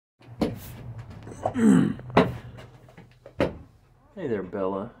Hey there,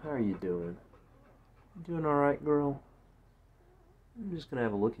 Bella. How are you doing? You doing alright, girl? I'm just gonna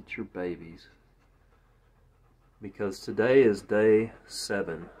have a look at your babies. Because today is day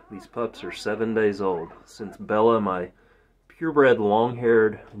 7. These pups are 7 days old. Since Bella, my purebred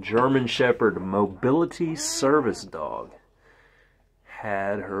long-haired German Shepherd mobility service dog,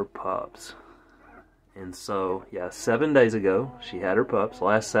 had her pups. And so, yeah, 7 days ago, she had her pups.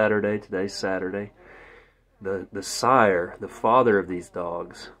 Last Saturday, today's Saturday. The sire, the father of these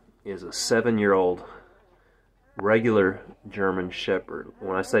dogs, is a 7-year-old regular German Shepherd.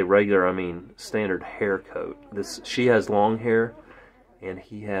 When I say regular, I mean standard hair coat. She has long hair, and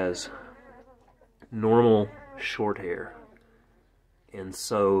he has normal short hair. And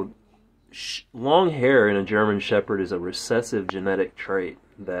so, long hair in a German Shepherd is a recessive genetic trait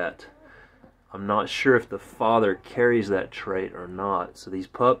that I'm not sure if the father carries that trait or not. So these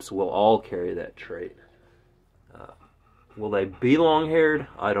pups will all carry that trait. Will they be long-haired?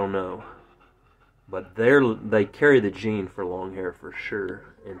 I don't know. But they carry the gene for long hair for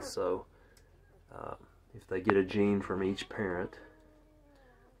sure. And so if they get a gene from each parent,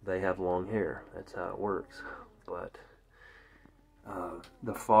 they have long hair. That's how it works. But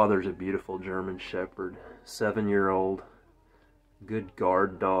the father's a beautiful German Shepherd, 7-year-old, good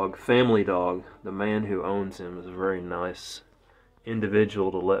guard dog, family dog. The man who owns him is a very nice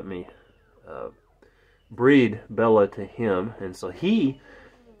individual to let me breed Bella to him. And so he's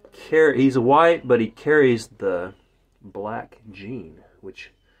white, but he carries the black gene,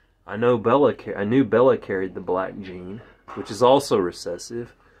 which I knew Bella carried the black gene, which is also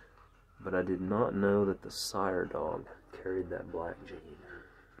recessive, but I did not know that the sire dog carried that black gene.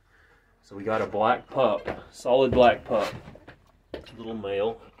 So we got a black pup, solid black pup, little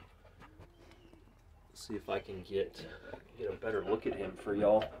male. Let's see if I can get a better look at him for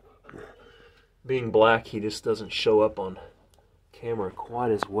y'all. Being black, he just doesn't show up on camera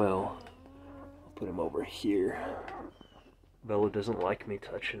quite as well. I'll put him over here. Bella doesn't like me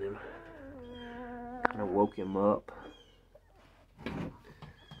touching him. Kind of woke him up.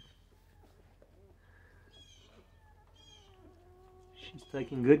 She's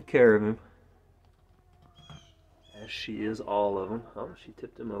taking good care of him, as she is all of them. Oh, she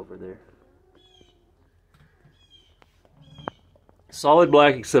tipped him over there. Solid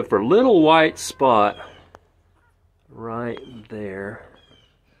black except for a little white spot right there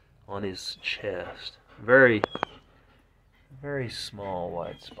on his chest. Very, very small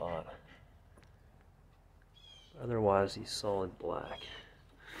white spot. Otherwise, he's solid black.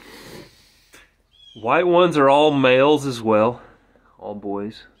 White ones are all males as well. All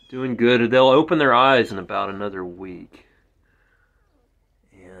boys. Doing good. They'll open their eyes in about another week.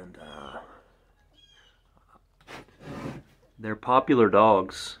 And they're popular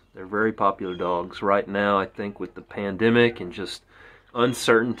dogs. They're very popular dogs. Right now, I think with the pandemic and just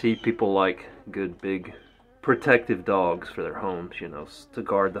uncertainty, people like good, big, protective dogs for their homes, you know, to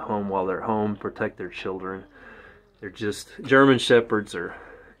guard the home while they're home, protect their children. They're just, German Shepherds are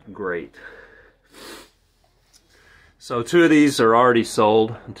great. So 2 of these are already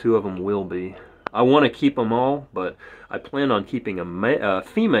sold, and 2 of them will be. I want to keep them all, but I plan on keeping a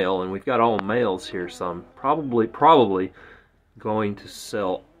female, and we've got all males here, so I'm probably going to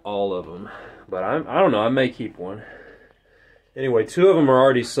sell all of them. But I don't know, I may keep one. Anyway, 2 of them are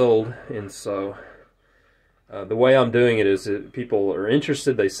already sold, and so the way I'm doing it is if people are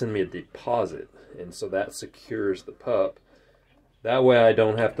interested, they send me a deposit, and so that secures the pup. That way I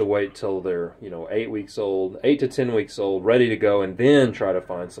don't have to wait till they're, 8 weeks old, 8 to 10 weeks old, ready to go, and then try to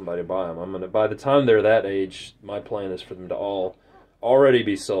find somebody to buy them. By the time they're that age, my plan is for them to all already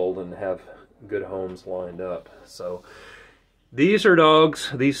be sold and have good homes lined up. So these are dogs.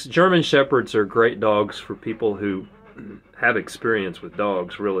 These German Shepherds are great dogs for people who have experience with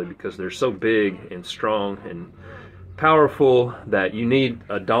dogs, really, because they're so big and strong and powerful that you need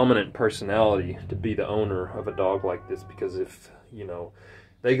a dominant personality to be the owner of a dog like this, because if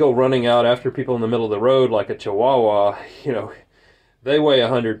they go running out after people in the middle of the road like a Chihuahua, they weigh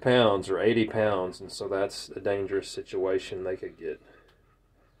 100 pounds or 80 pounds, and so that's a dangerous situation. They could get,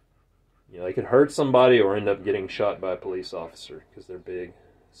 they could hurt somebody or end up getting shot by a police officer because they're big.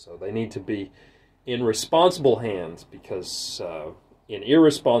 So they need to be in responsible hands, because in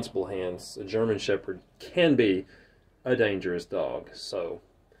irresponsible hands, a German Shepherd can be a dangerous dog. So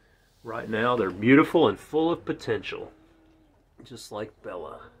right now they're beautiful and full of potential, just like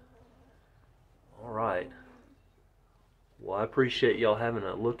Bella. All right. Well, I appreciate y'all having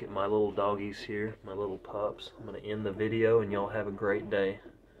a look at my little doggies here, my little pups. I'm going to end the video, and y'all have a great day.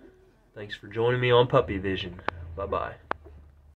 Thanks for joining me on Puppy Vision. Bye-bye.